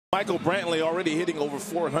Michael Brantley already hitting over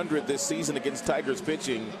 400 this season against Tigers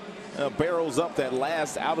pitching. Barrels up that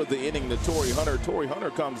last out of the inning to Torii Hunter. Torii Hunter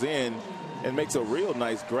comes in and makes a real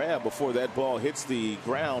nice grab before that ball hits the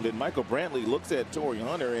ground. And Michael Brantley looks at Torii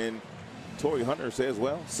Hunter, and Torii Hunter says,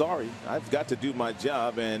 well, sorry, I've got to do my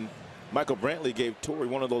job. And Michael Brantley gave Torii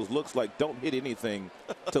one of those looks like, don't hit anything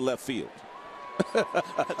to left field.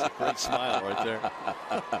 That's a great smile right there.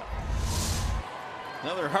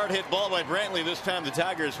 Another hard hit ball by Brantley. This time the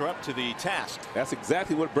Tigers were up to the task. That's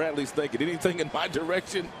exactly what Brantley's thinking. Anything in my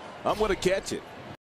direction, I'm going to catch it.